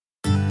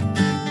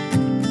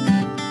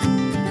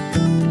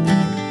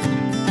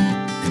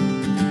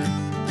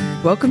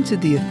Welcome to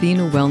the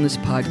Athena Wellness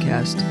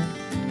Podcast,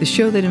 the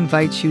show that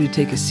invites you to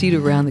take a seat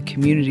around the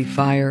community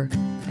fire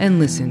and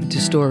listen to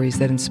stories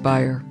that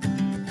inspire.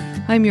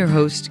 I'm your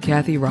host,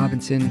 Kathy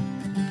Robinson,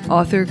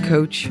 author,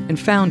 coach, and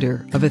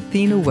founder of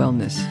Athena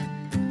Wellness,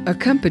 a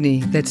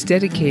company that's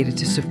dedicated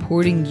to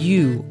supporting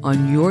you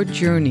on your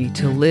journey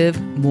to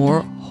live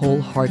more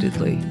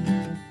wholeheartedly.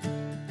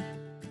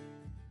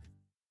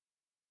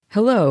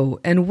 Hello,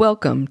 and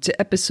welcome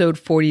to episode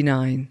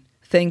 49.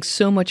 Thanks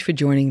so much for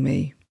joining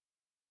me.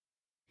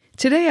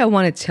 Today I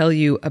want to tell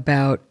you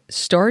about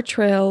star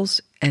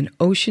trails and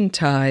ocean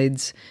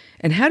tides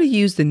and how to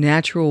use the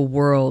natural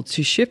world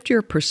to shift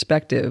your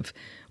perspective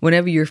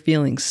whenever you're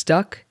feeling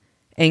stuck,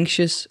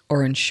 anxious,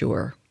 or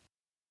unsure.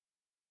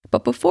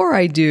 But before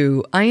I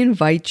do, I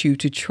invite you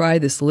to try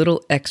this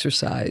little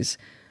exercise,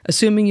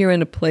 assuming you're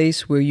in a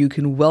place where you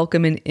can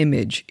welcome an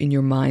image in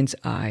your mind's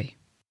eye.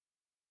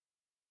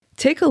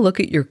 Take a look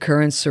at your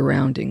current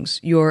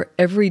surroundings, your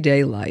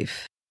everyday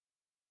life.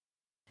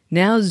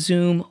 Now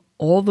zoom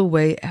all the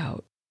way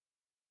out.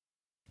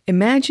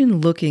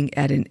 Imagine looking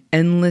at an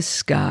endless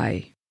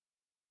sky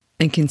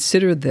and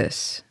consider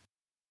this.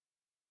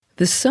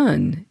 The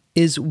sun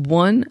is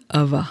one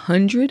of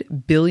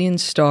 100 billion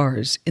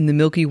stars in the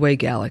Milky Way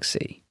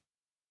galaxy.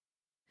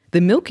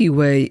 The Milky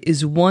Way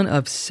is one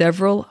of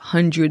several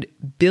 100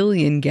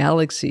 billion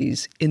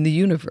galaxies in the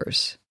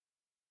universe.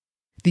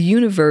 The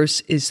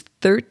universe is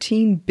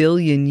 13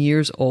 billion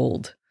years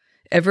old,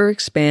 ever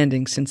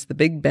expanding since the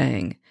Big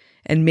Bang,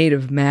 and made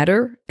of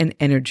matter and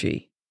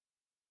energy.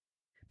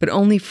 But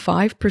only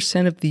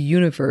 5% of the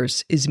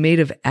universe is made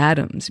of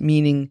atoms,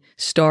 meaning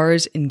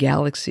stars and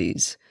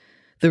galaxies.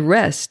 The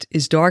rest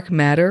is dark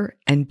matter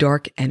and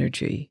dark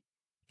energy.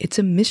 It's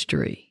a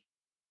mystery.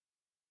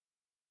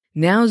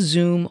 Now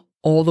zoom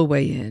all the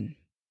way in.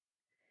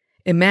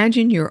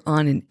 Imagine you're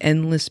on an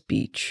endless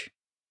beach.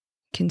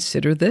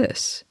 Consider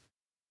this.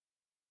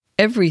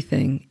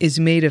 Everything is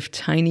made of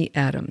tiny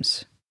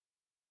atoms.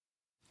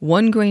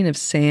 1 grain of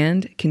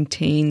sand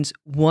contains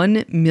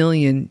 1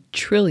 million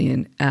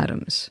trillion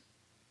atoms.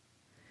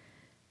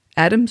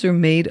 Atoms are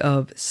made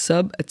of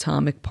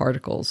subatomic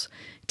particles,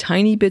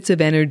 tiny bits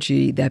of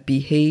energy that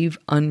behave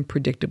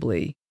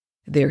unpredictably.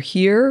 They're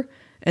here,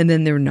 and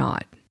then they're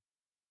not.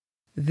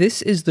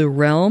 This is the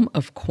realm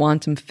of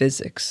quantum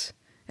physics,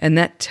 and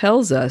that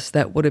tells us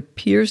that what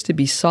appears to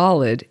be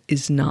solid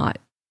is not.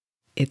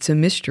 It's a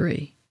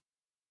mystery.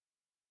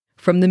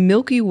 From the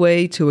Milky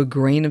Way to a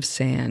grain of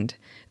sand,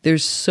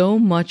 there's so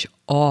much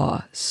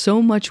awe,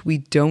 so much we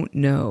don't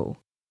know.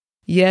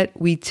 Yet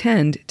we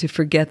tend to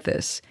forget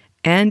this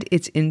and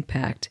its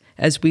impact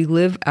as we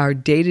live our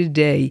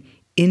day-to-day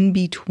in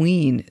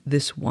between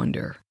this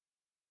wonder.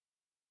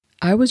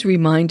 I was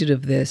reminded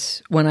of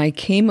this when I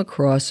came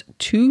across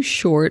 2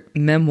 short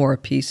memoir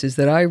pieces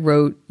that I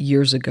wrote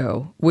years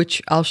ago,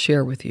 which I'll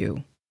share with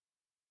you.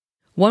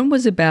 One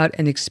was about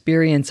an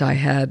experience I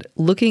had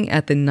looking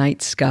at the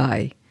night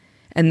sky,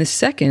 and the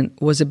second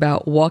was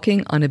about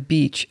walking on a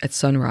beach at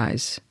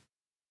sunrise.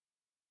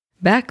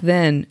 Back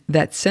then,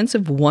 that sense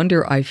of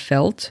wonder I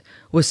felt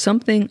was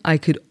something I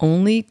could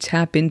only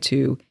tap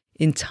into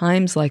in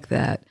times like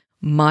that,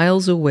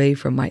 miles away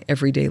from my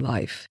everyday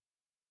life.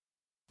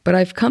 But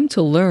I've come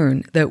to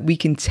learn that we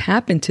can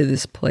tap into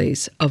this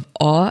place of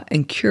awe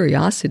and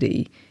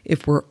curiosity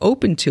if we're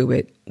open to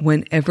it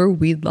whenever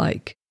we'd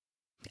like.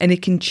 And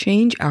it can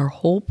change our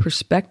whole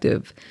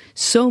perspective,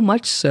 so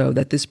much so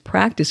that this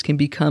practice can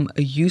become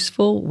a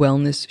useful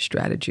wellness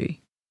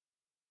strategy.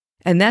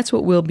 And that's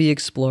what we'll be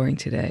exploring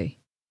today.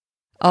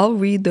 I'll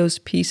read those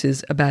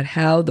pieces about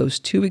how those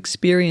 2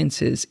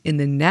 experiences in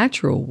the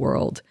natural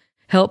world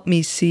help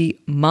me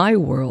see my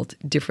world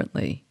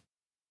differently.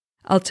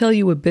 I'll tell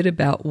you a bit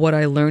about what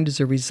I learned as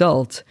a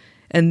result,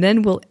 and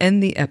then we'll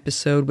end the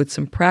episode with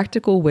some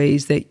practical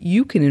ways that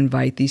you can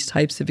invite these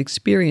types of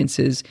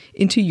experiences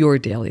into your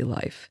daily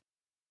life.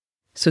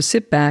 So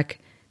sit back,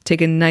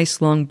 take a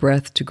nice long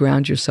breath to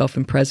ground yourself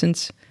in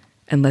presence,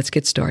 and let's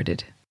get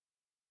started.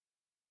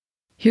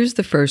 Here's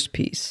the first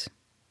piece.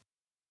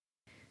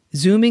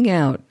 Zooming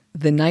out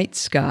the night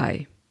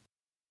sky.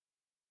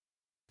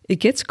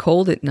 It gets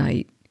cold at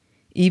night,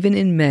 even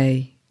in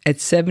May, at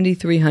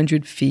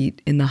 7,300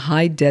 feet in the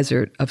high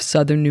desert of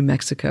southern New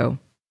Mexico.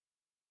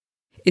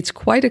 It's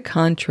quite a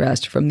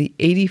contrast from the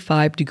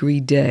 85-degree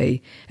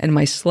day, and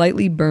my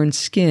slightly burned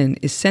skin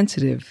is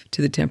sensitive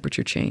to the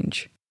temperature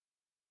change.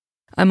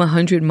 I'm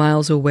 100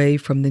 miles away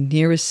from the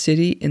nearest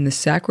city in the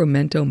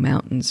Sacramento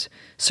Mountains,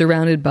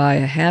 surrounded by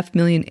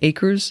 500,000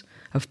 acres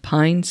of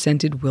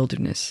pine-scented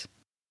wilderness.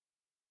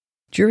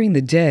 During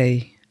the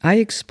day, I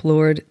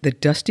explored the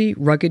dusty,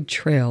 rugged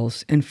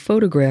trails and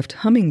photographed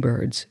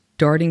hummingbirds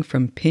darting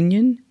from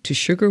Pinyon to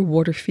Sugar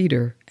Water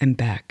Feeder and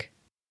back.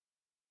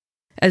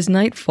 As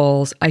night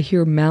falls, I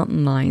hear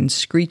mountain lions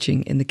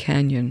screeching in the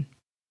canyon.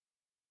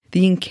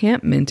 The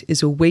encampment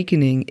is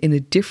awakening in a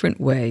different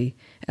way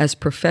as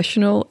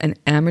professional and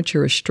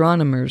amateur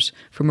astronomers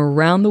from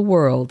around the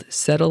world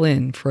settle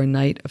in for a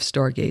night of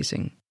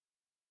stargazing.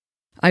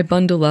 I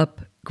bundle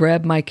up,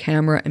 grab my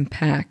camera and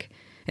pack,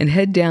 and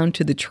head down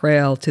to the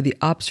trail to the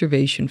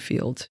observation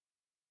field.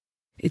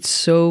 It's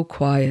so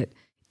quiet.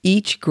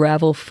 Each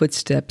gravel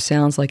footstep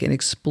sounds like an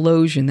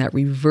explosion that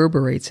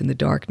reverberates in the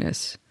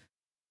darkness.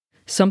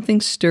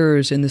 Something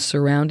stirs in the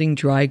surrounding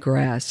dry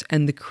grass,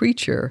 and the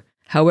creature,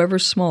 however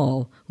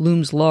small,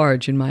 looms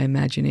large in my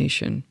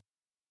imagination.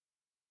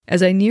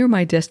 As I near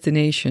my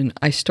destination,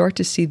 I start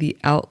to see the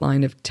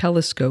outline of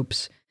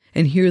telescopes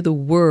and hear the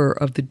whir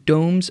of the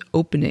dome's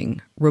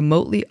opening,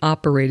 remotely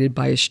operated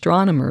by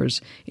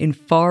astronomers in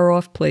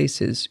far-off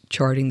places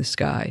charting the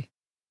sky.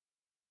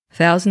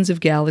 Thousands of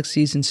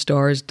galaxies and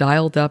stars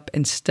dialed up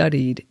and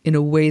studied in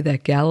a way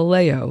that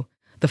Galileo,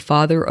 the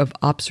father of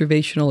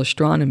observational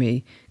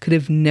astronomy, could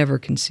have never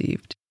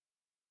conceived.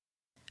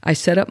 I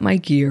set up my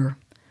gear,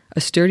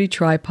 a sturdy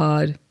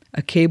tripod,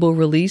 a cable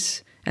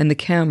release, and the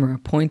camera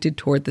pointed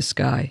toward the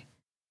sky.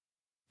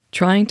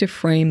 Trying to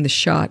frame the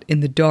shot in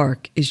the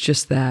dark is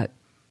just that,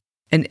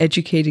 an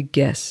educated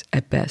guess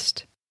at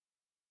best.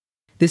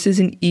 This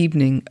is an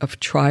evening of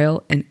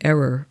trial and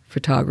error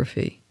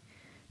photography,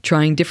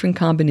 trying different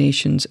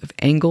combinations of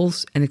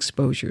angles and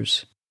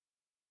exposures.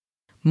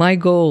 My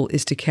goal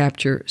is to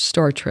capture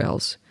star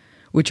trails,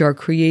 which are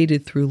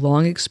created through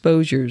long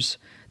exposures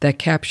that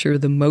capture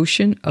the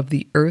motion of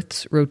the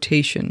Earth's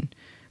rotation,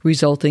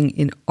 resulting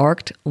in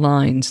arced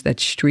lines that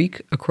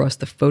streak across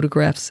the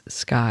photograph's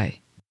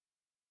sky.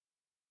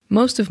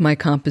 Most of my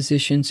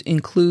compositions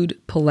include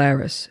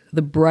Polaris,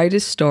 the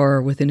brightest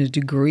star within a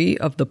degree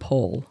of the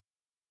pole.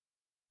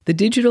 The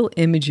digital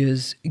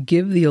images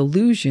give the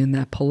illusion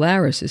that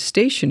Polaris is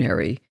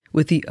stationary,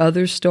 with the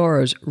other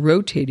stars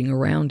rotating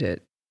around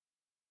it.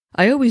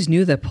 I always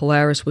knew that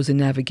Polaris was a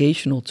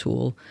navigational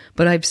tool,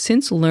 but I've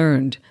since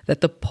learned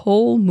that the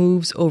pole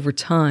moves over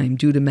time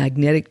due to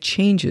magnetic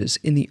changes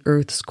in the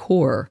Earth's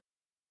core.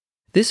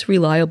 This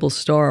reliable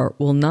star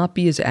will not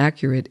be as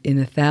accurate in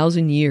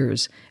 1,000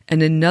 years,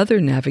 and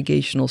another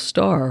navigational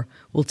star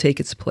will take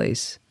its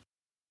place.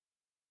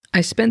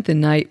 I spent the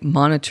night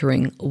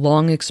monitoring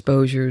long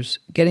exposures,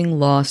 getting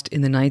lost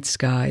in the night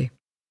sky,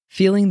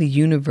 feeling the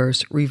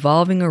universe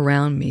revolving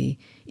around me,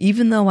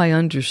 even though I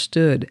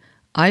understood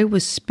I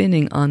was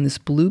spinning on this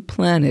blue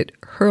planet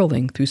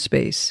hurling through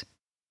space.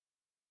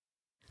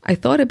 I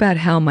thought about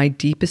how my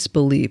deepest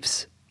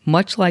beliefs,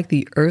 much like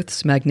the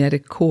Earth's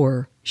magnetic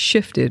core,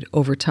 shifted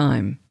over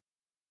time.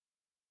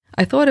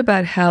 I thought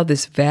about how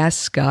this vast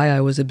sky I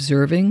was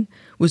observing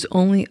was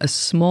only a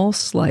small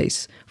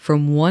slice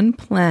from one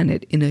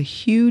planet in a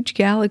huge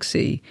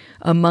galaxy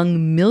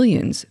among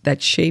millions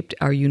that shaped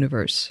our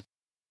universe.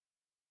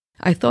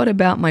 I thought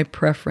about my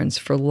preference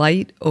for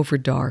light over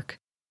dark,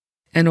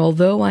 and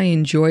although I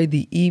enjoyed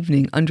the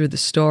evening under the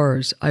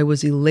stars, I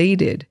was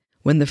elated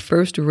when the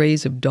first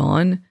rays of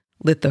dawn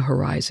lit the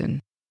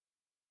horizon.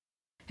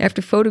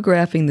 After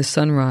photographing the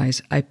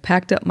sunrise, I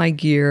packed up my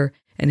gear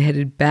and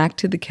headed back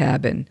to the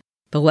cabin.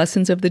 The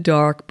lessons of the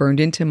dark burned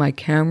into my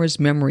camera's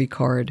memory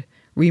card,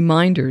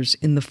 reminders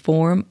in the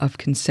form of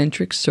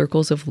concentric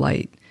circles of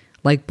light,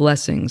 like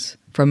blessings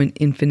from an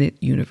infinite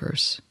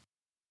universe.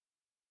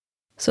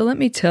 So let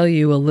me tell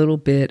you a little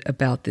bit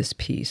about this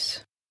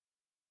piece.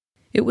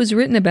 It was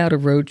written about a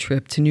road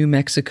trip to New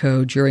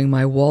Mexico during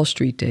my Wall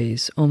Street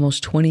days,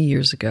 almost 20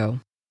 years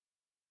ago.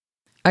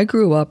 I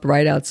grew up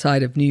right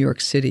outside of New York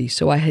City,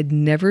 so I had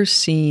never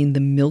seen the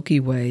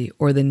Milky Way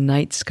or the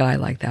night sky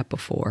like that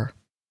before.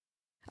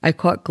 I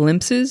caught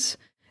glimpses,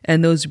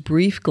 and those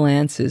brief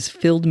glances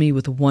filled me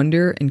with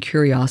wonder and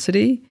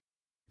curiosity,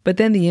 but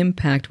then the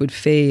impact would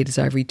fade as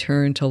I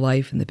returned to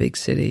life in the big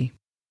city.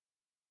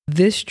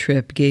 This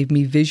trip gave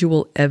me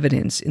visual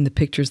evidence in the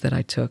pictures that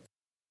I took.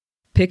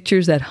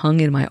 Pictures that hung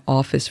in my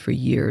office for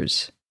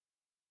years.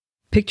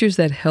 Pictures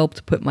that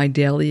helped put my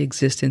daily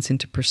existence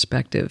into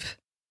perspective.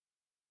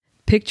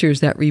 Pictures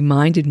that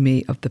reminded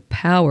me of the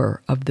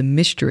power of the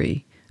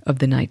mystery of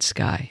the night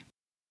sky.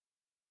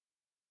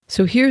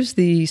 So here's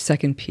the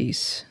second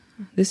piece.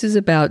 This is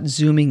about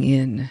zooming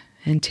in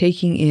and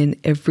taking in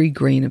every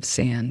grain of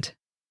sand.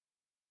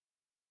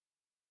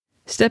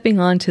 Stepping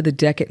onto the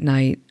deck at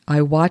night,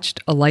 I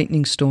watched a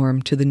lightning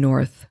storm to the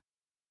north.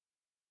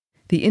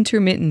 The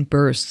intermittent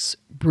bursts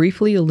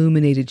briefly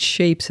illuminated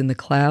shapes in the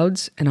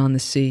clouds and on the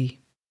sea.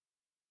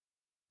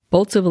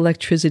 Bolts of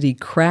electricity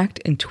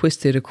cracked and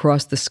twisted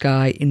across the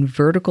sky in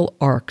vertical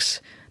arcs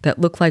that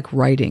looked like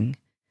writing,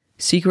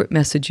 secret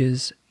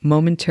messages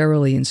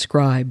momentarily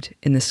inscribed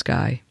in the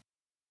sky.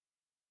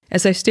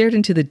 As I stared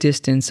into the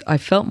distance, I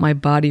felt my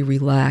body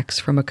relax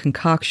from a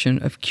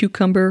concoction of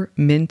cucumber,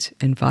 mint,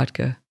 and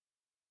vodka.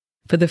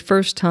 For the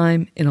first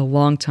time in a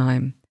long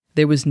time,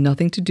 there was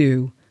nothing to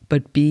do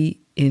but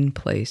be in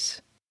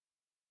place.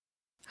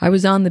 I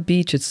was on the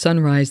beach at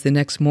sunrise the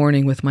next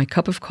morning with my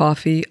cup of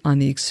coffee on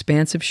the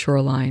expansive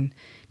shoreline,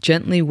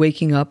 gently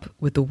waking up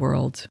with the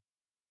world.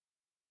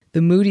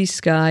 The moody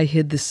sky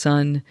hid the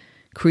sun,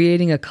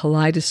 creating a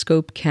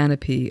kaleidoscope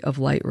canopy of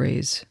light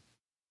rays.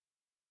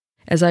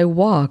 As I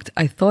walked,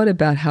 I thought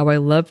about how I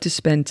love to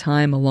spend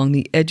time along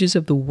the edges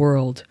of the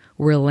world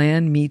where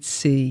land meets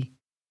sea.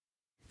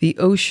 The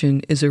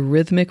ocean is a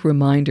rhythmic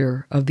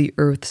reminder of the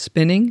earth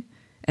spinning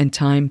and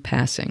time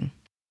passing.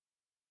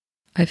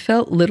 I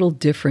felt little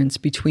difference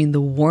between the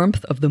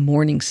warmth of the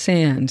morning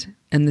sand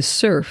and the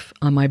surf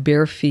on my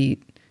bare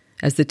feet,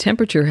 as the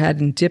temperature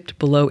hadn't dipped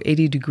below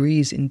 80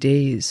 degrees in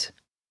days.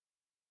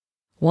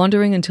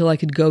 Wandering until I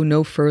could go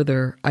no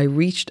further, I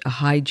reached a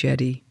high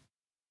jetty.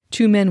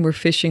 2 men were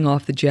fishing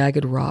off the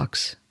jagged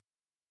rocks.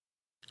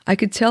 I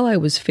could tell I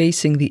was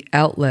facing the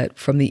outlet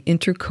from the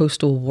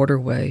Intercoastal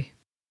Waterway.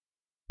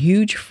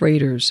 Huge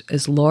freighters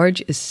as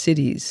large as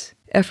cities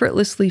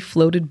effortlessly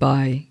floated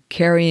by,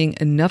 carrying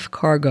enough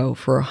cargo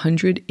for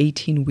 100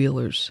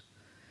 18-wheelers.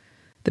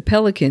 The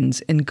pelicans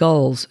and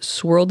gulls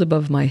swirled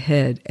above my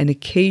head and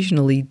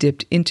occasionally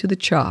dipped into the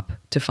chop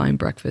to find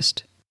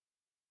breakfast.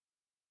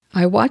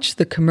 I watched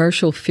the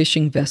commercial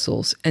fishing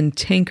vessels and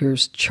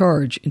tankers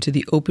charge into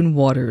the open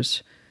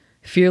waters,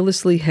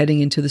 fearlessly heading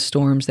into the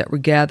storms that were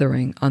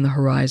gathering on the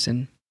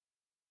horizon.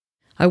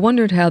 I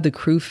wondered how the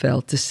crew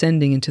felt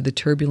descending into the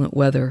turbulent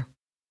weather.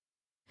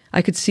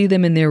 I could see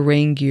them in their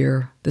rain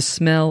gear, the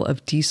smell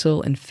of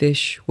diesel and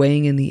fish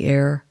weighing in the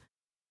air.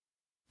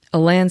 A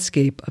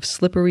landscape of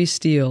slippery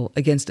steel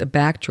against a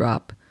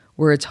backdrop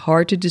where it's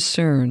hard to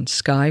discern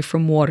sky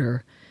from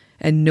water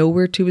and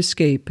nowhere to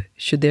escape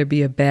should there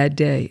be a bad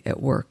day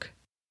at work.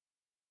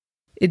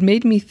 It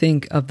made me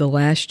think of the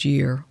last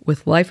year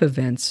with life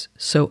events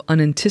so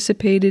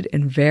unanticipated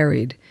and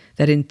varied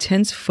that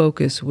intense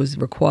focus was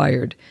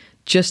required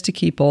just to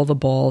keep all the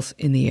balls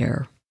in the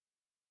air.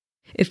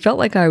 It felt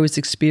like I was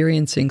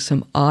experiencing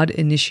some odd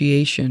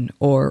initiation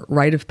or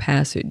rite of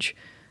passage,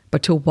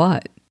 but to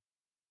what?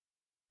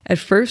 At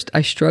first,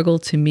 I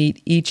struggled to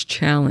meet each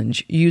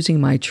challenge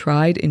using my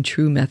tried and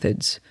true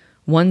methods,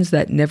 ones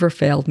that never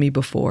failed me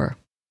before.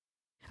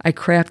 I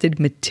crafted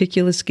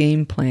meticulous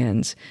game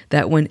plans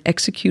that, when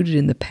executed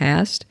in the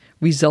past,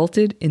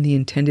 resulted in the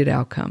intended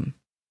outcome.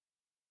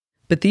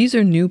 But these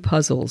are new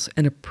puzzles,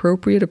 and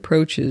appropriate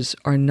approaches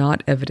are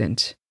not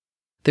evident.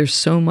 There's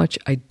so much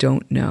I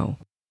don't know.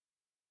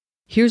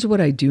 Here's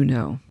what I do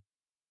know.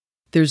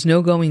 There's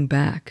no going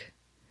back.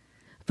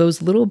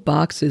 Those little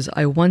boxes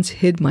I once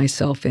hid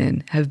myself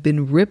in have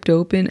been ripped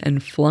open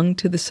and flung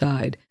to the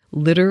side,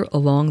 litter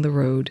along the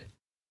road.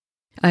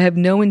 I have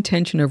no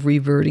intention of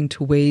reverting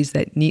to ways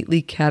that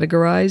neatly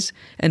categorize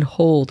and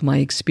hold my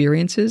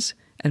experiences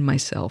and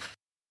myself.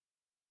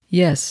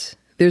 Yes,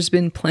 there's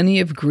been plenty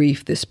of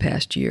grief this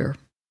past year.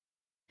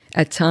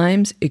 At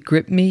times, it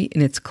gripped me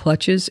in its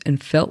clutches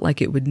and felt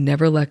like it would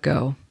never let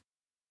go.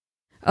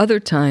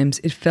 Other times,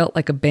 it felt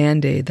like a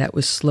Band-Aid that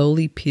was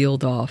slowly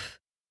peeled off,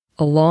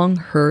 a long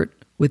hurt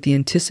with the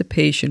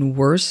anticipation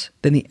worse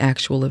than the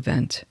actual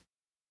event.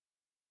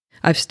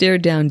 I've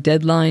stared down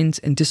deadlines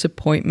and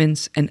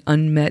disappointments and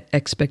unmet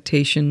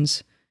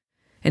expectations,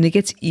 and it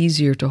gets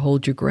easier to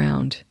hold your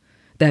ground.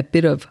 That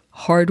bit of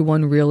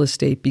hard-won real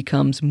estate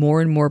becomes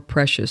more and more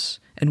precious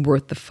and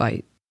worth the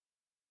fight.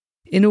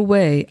 In a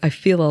way, I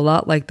feel a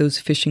lot like those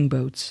fishing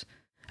boats,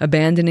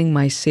 abandoning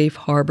my safe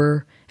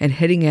harbor and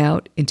heading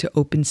out into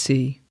open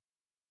sea.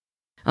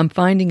 I'm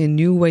finding a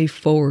new way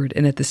forward,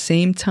 and at the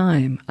same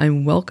time,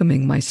 I'm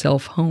welcoming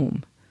myself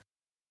home.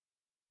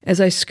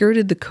 As I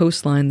skirted the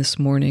coastline this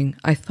morning,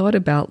 I thought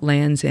about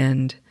Land's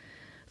End,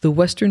 the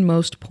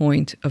westernmost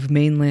point of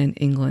mainland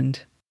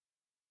England.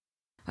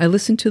 I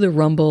listened to the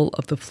rumble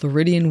of the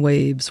Floridian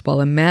waves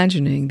while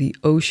imagining the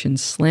ocean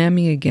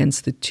slamming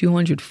against the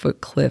 200-foot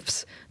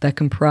cliffs that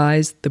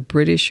comprise the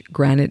British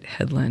granite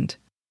headland.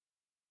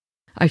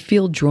 I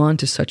feel drawn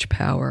to such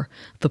power,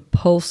 the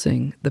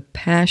pulsing, the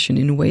passion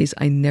in ways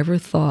I never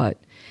thought.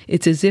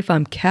 It's as if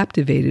I'm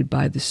captivated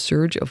by the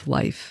surge of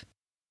life.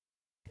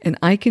 And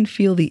I can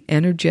feel the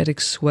energetic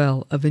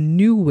swell of a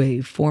new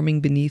wave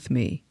forming beneath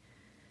me.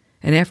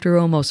 And after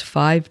almost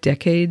 5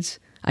 decades,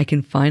 I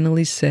can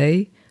finally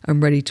say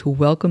I'm ready to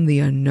welcome the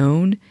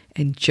unknown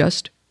and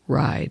just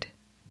ride.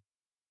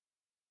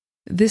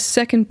 This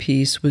second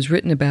piece was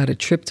written about a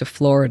trip to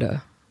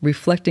Florida,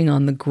 reflecting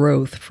on the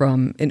growth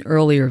from an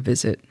earlier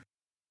visit.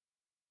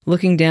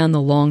 Looking down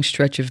the long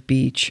stretch of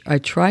beach, I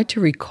tried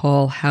to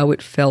recall how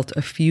it felt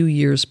a few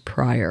years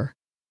prior,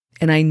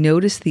 and I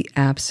noticed the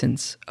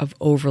absence of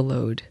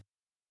overload.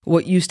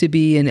 What used to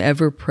be an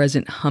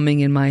ever-present humming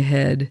in my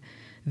head,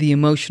 the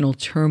emotional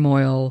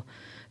turmoil,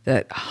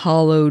 that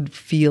hollowed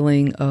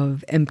feeling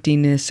of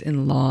emptiness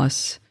and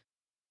loss.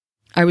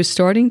 I was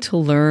starting to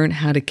learn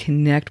how to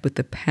connect with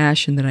the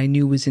passion that I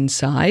knew was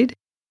inside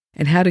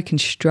and how to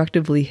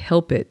constructively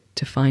help it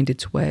to find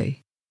its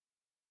way.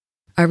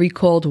 I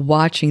recalled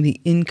watching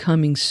the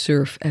incoming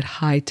surf at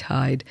high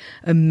tide,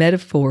 a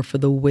metaphor for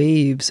the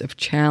waves of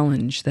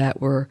challenge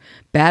that were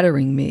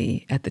battering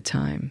me at the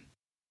time.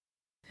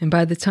 And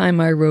by the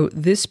time I wrote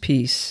this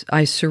piece,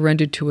 I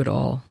surrendered to it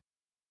all,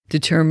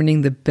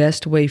 determining the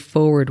best way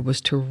forward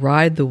was to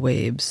ride the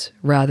waves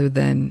rather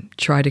than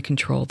try to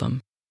control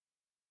them.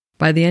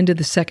 By the end of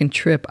the second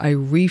trip, I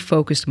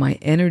refocused my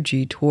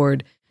energy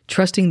toward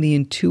trusting the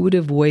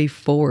intuitive way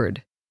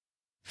forward,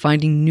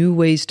 finding new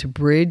ways to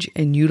bridge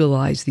and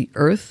utilize the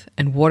earth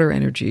and water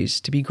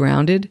energies to be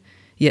grounded,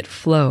 yet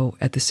flow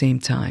at the same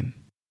time.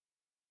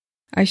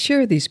 I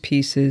share these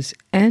pieces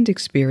and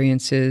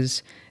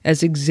experiences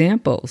as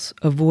examples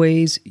of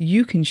ways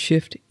you can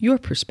shift your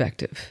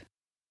perspective.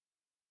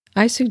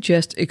 I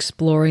suggest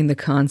exploring the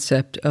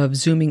concept of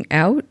zooming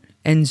out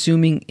and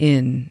zooming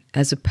in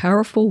as a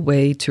powerful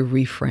way to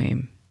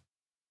reframe.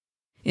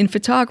 In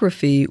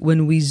photography,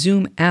 when we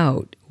zoom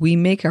out, we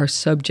make our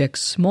subject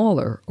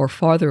smaller or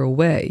farther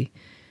away,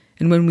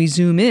 and when we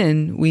zoom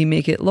in, we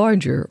make it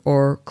larger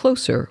or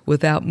closer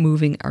without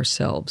moving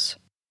ourselves.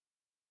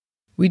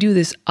 We do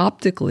this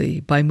optically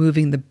by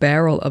moving the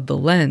barrel of the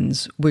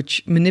lens,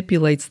 which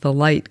manipulates the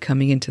light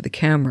coming into the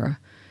camera,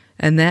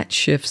 and that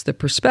shifts the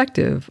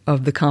perspective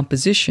of the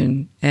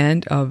composition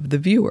and of the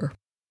viewer.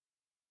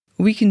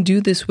 We can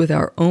do this with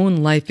our own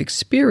life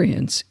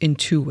experience in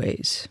two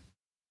ways.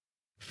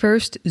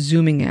 First,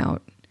 zooming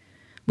out,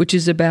 which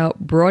is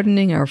about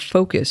broadening our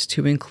focus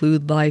to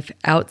include life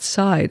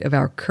outside of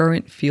our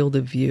current field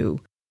of view,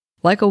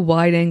 like a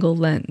wide-angle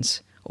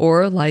lens,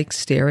 or like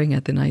staring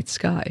at the night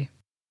sky.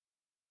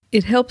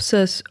 It helps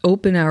us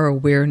open our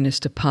awareness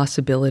to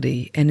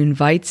possibility and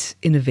invites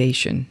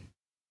innovation.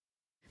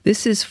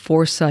 This is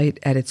foresight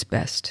at its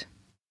best.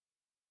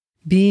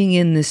 Being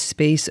in this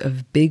space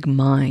of big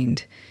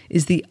mind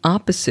is the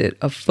opposite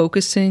of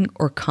focusing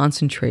or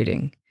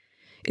concentrating.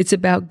 It's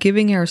about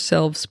giving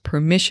ourselves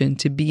permission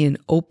to be in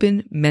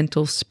open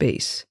mental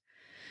space,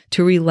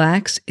 to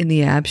relax in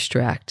the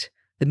abstract,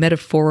 the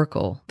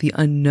metaphorical, the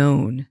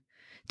unknown,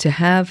 to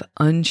have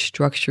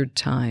unstructured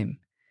time,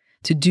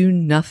 to do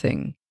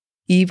nothing,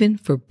 even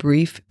for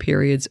brief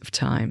periods of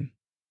time.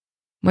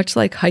 Much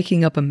like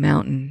hiking up a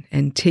mountain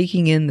and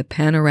taking in the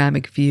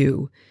panoramic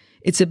view,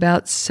 it's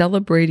about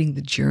celebrating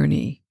the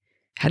journey.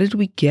 How did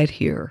we get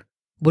here?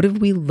 What have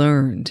we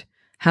learned?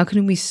 How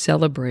can we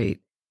celebrate?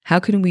 How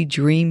can we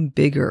dream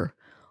bigger,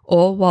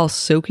 all while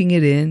soaking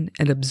it in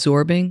and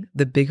absorbing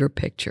the bigger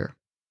picture?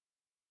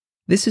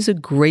 This is a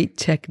great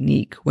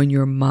technique when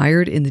you're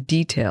mired in the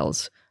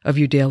details of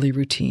your daily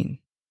routine.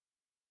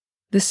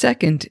 The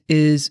second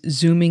is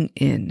zooming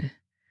in.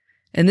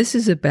 And this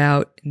is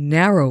about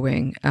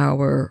narrowing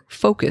our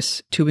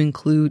focus to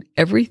include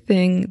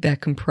everything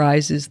that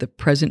comprises the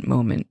present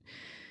moment,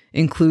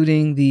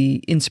 including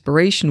the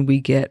inspiration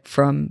we get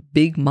from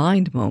big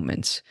mind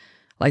moments,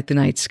 like the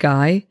night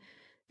sky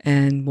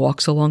and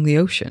walks along the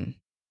ocean.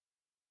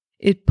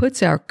 It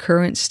puts our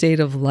current state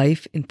of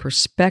life in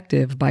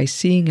perspective by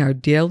seeing our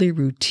daily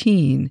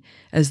routine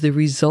as the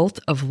result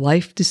of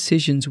life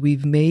decisions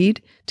we've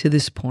made to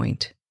this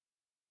point.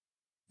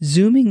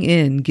 Zooming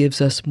in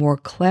gives us more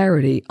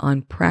clarity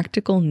on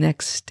practical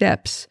next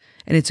steps,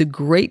 and it's a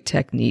great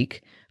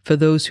technique for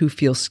those who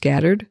feel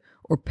scattered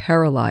or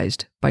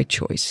paralyzed by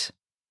choice.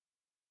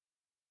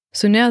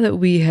 So now that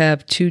we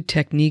have two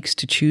techniques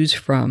to choose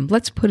from,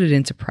 let's put it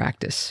into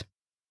practice.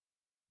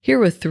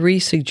 Here are 3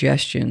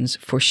 suggestions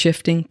for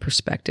shifting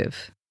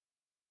perspective.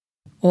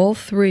 All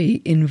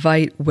 3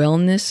 invite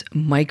wellness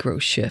micro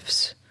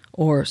shifts,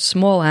 or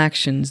small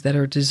actions that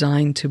are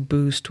designed to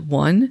boost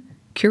 1,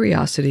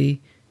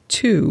 curiosity,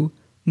 2,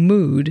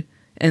 mood,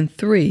 and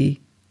 3,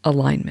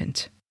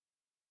 alignment.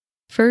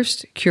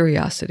 First,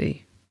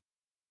 curiosity.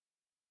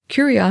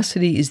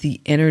 Curiosity is the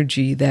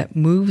energy that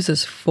moves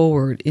us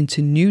forward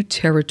into new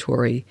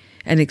territory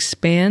and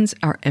expands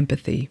our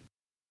empathy.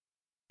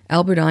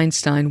 Albert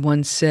Einstein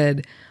once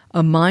said,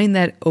 "A mind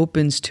that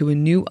opens to a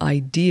new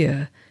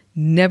idea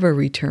never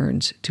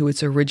returns to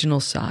its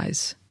original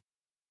size."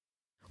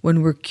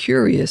 When we're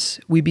curious,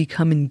 we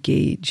become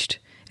engaged.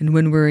 And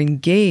when we're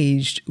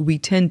engaged, we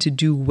tend to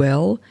do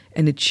well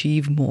and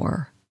achieve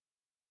more.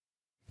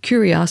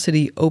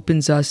 Curiosity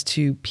opens us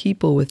to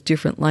people with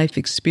different life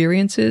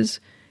experiences,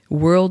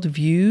 world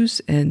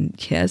views, and,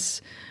 yes,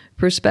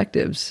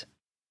 perspectives,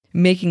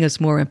 making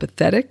us more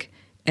empathetic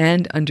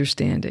and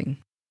understanding.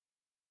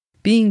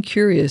 Being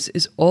curious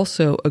is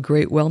also a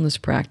great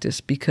wellness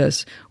practice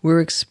because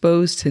we're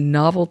exposed to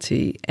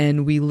novelty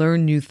and we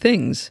learn new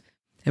things.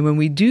 And when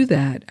we do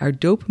that, our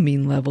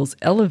dopamine levels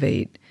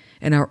elevate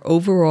and our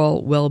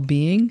overall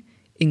well-being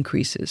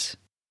increases.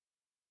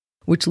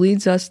 Which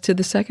leads us to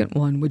the second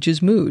one, which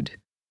is mood.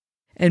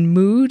 And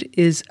mood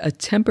is a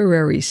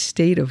temporary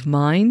state of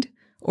mind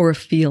or a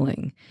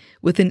feeling,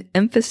 with an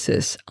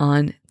emphasis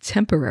on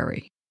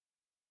temporary.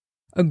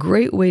 A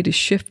great way to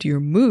shift your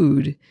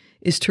mood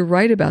is to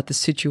write about the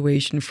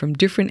situation from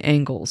different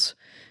angles,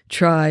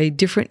 try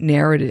different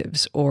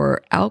narratives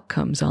or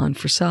outcomes on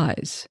for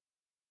size.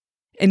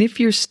 And if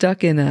you're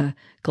stuck in a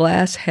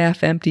glass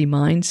half-empty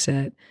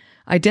mindset,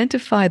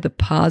 identify the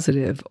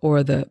positive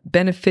or the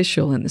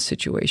beneficial in the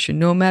situation,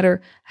 no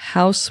matter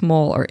how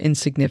small or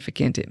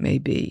insignificant it may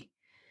be.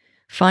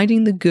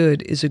 Finding the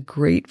good is a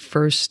great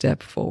first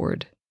step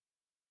forward.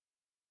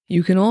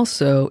 You can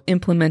also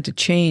implement a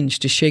change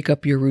to shake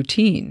up your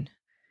routine.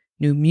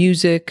 New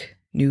music,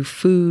 new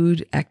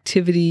food,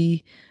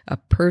 activity, a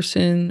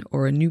person,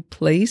 or a new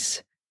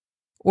place.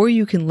 Or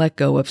you can let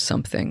go of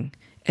something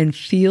and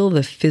feel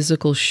the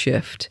physical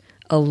shift,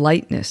 a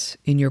lightness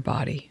in your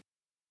body.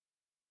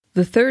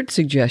 The third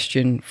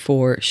suggestion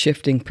for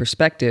shifting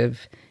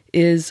perspective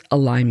is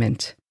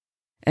alignment.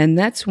 And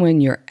that's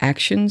when your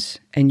actions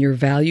and your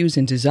values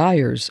and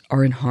desires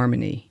are in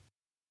harmony.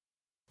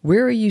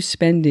 Where are you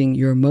spending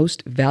your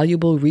most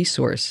valuable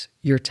resource,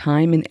 your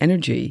time and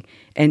energy,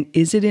 and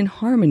is it in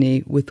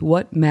harmony with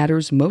what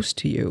matters most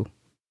to you?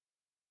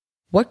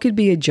 What could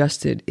be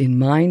adjusted in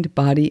mind,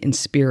 body, and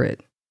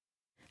spirit?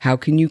 How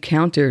can you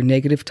counter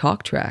negative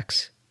talk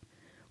tracks?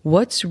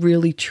 What's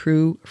really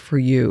true for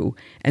you,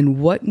 and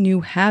what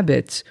new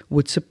habits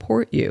would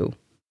support you?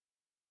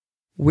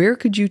 Where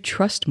could you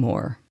trust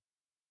more?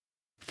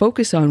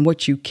 Focus on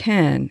what you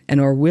can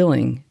and are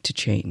willing to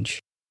change.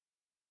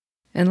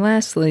 And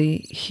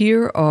lastly,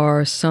 here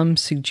are some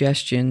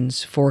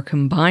suggestions for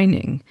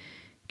combining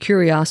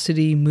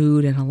curiosity,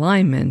 mood, and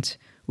alignment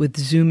with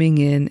zooming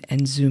in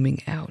and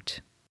zooming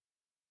out.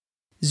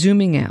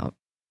 Zooming out.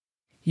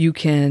 You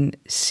can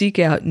seek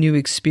out new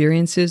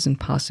experiences and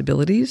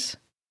possibilities.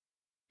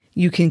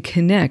 You can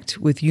connect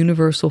with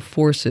universal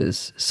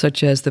forces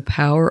such as the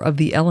power of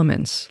the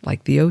elements,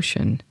 like the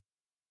ocean.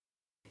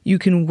 You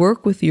can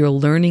work with your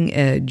learning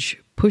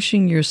edge,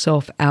 pushing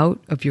yourself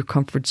out of your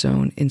comfort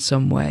zone in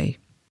some way.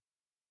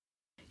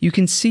 You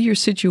can see your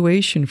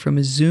situation from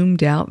a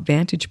zoomed out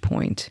vantage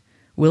point.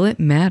 Will it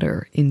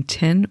matter in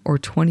 10 or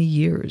 20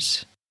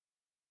 years?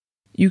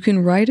 You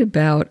can write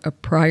about a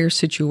prior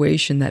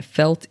situation that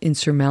felt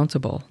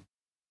insurmountable.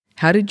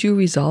 How did you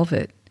resolve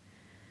it?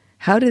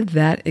 How did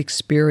that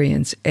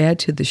experience add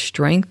to the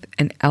strength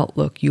and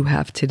outlook you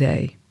have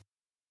today?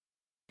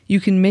 You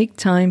can make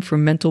time for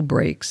mental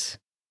breaks,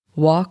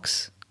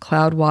 walks,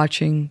 cloud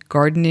watching,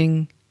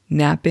 gardening,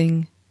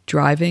 napping,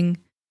 driving.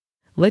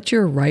 Let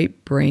your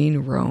right brain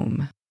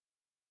roam.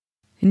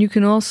 And you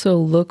can also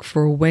look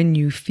for when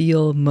you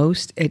feel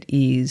most at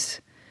ease.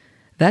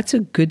 That's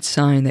a good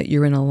sign that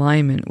you're in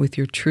alignment with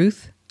your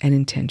truth and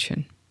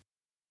intention.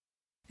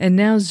 And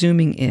now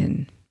zooming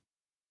in.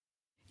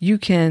 You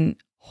can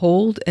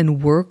hold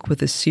and work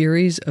with a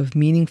series of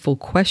meaningful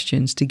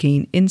questions to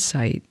gain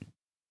insight.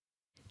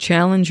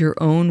 Challenge your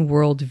own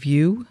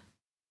worldview.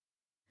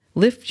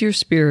 Lift your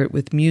spirit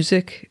with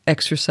music,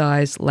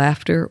 exercise,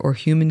 laughter, or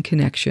human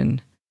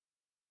connection.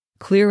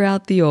 Clear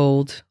out the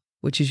old,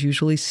 which is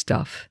usually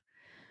stuff,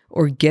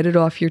 or get it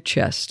off your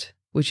chest,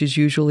 which is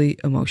usually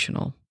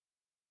emotional.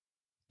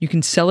 You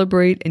can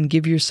celebrate and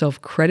give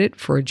yourself credit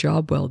for a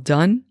job well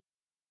done,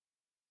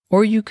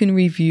 or you can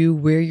review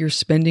where you're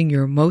spending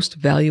your most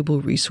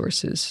valuable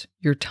resources,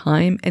 your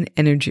time and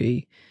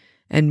energy,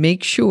 and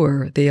make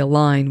sure they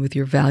align with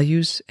your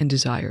values and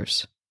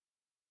desires.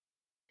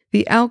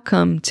 The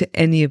outcome to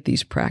any of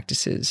these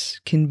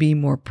practices can be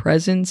more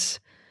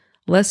presence,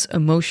 less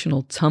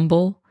emotional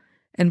tumble,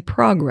 and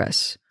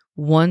progress,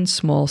 one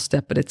small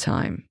step at a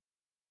time.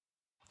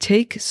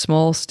 Take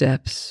small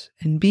steps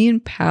and be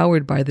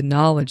empowered by the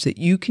knowledge that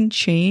you can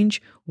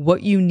change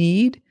what you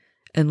need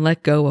and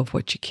let go of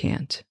what you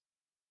can't.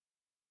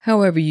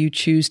 However you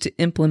choose to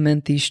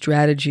implement these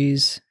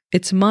strategies,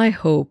 it's my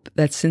hope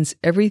that since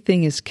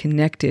everything is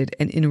connected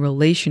and in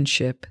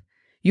relationship,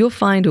 you'll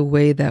find a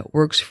way that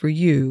works for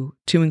you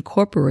to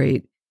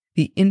incorporate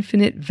the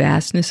infinite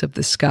vastness of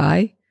the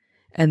sky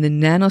and the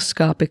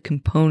nanoscopic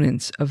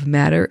components of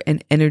matter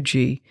and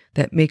energy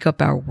that make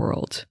up our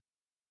world.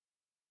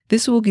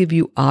 This will give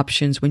you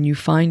options when you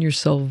find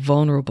yourself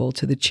vulnerable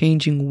to the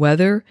changing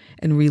weather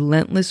and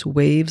relentless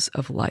waves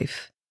of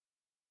life.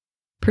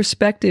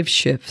 Perspective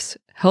shifts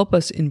help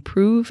us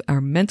improve our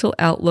mental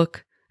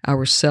outlook,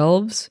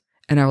 ourselves,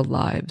 and our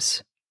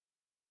lives.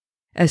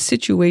 As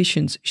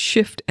situations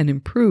shift and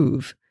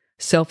improve,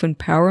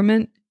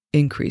 self-empowerment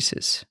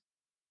increases.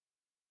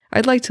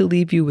 I'd like to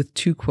leave you with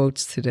 2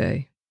 quotes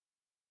today.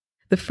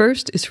 The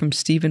first is from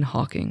Stephen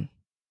Hawking.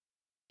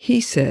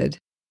 He said,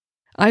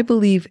 "I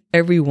believe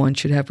everyone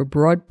should have a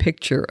broad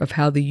picture of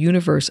how the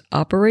universe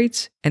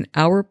operates and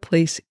our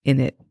place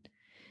in it.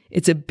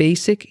 It's a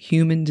basic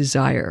human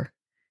desire,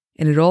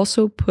 and it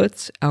also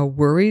puts our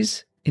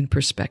worries in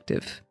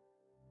perspective."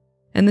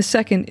 And the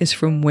second is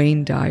from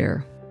Wayne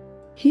Dyer.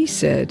 He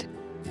said,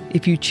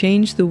 "If you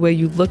change the way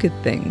you look at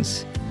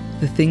things,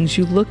 the things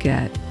you look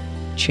at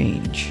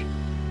change."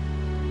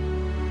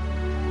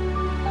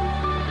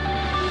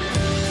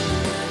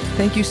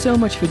 Thank you so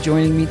much for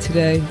joining me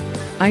today.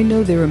 I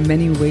know there are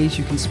many ways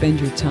you can spend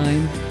your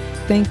time.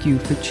 Thank you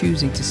for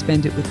choosing to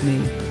spend it with me.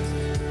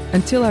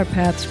 Until our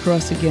paths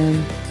cross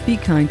again, be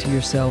kind to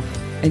yourself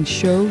and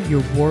show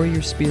your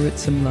warrior spirit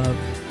some love.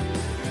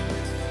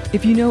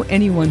 If you know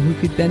anyone who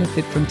could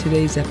benefit from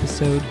today's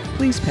episode,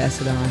 please pass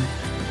it on.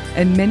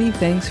 And many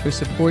thanks for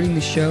supporting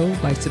the show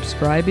by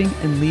subscribing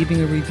and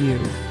leaving a review.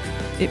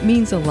 It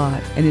means a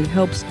lot, and it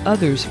helps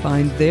others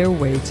find their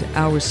way to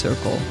our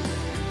circle.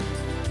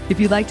 If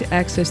you'd like to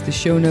access the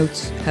show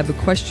notes, have a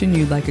question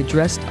you'd like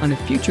addressed on a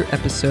future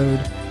episode,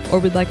 or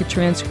would like a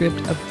transcript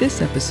of this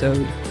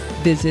episode,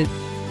 visit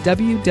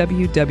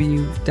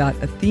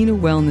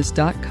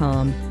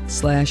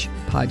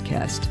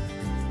www.athenawellness.com/podcast.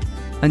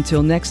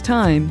 Until next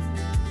time,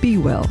 be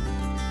well.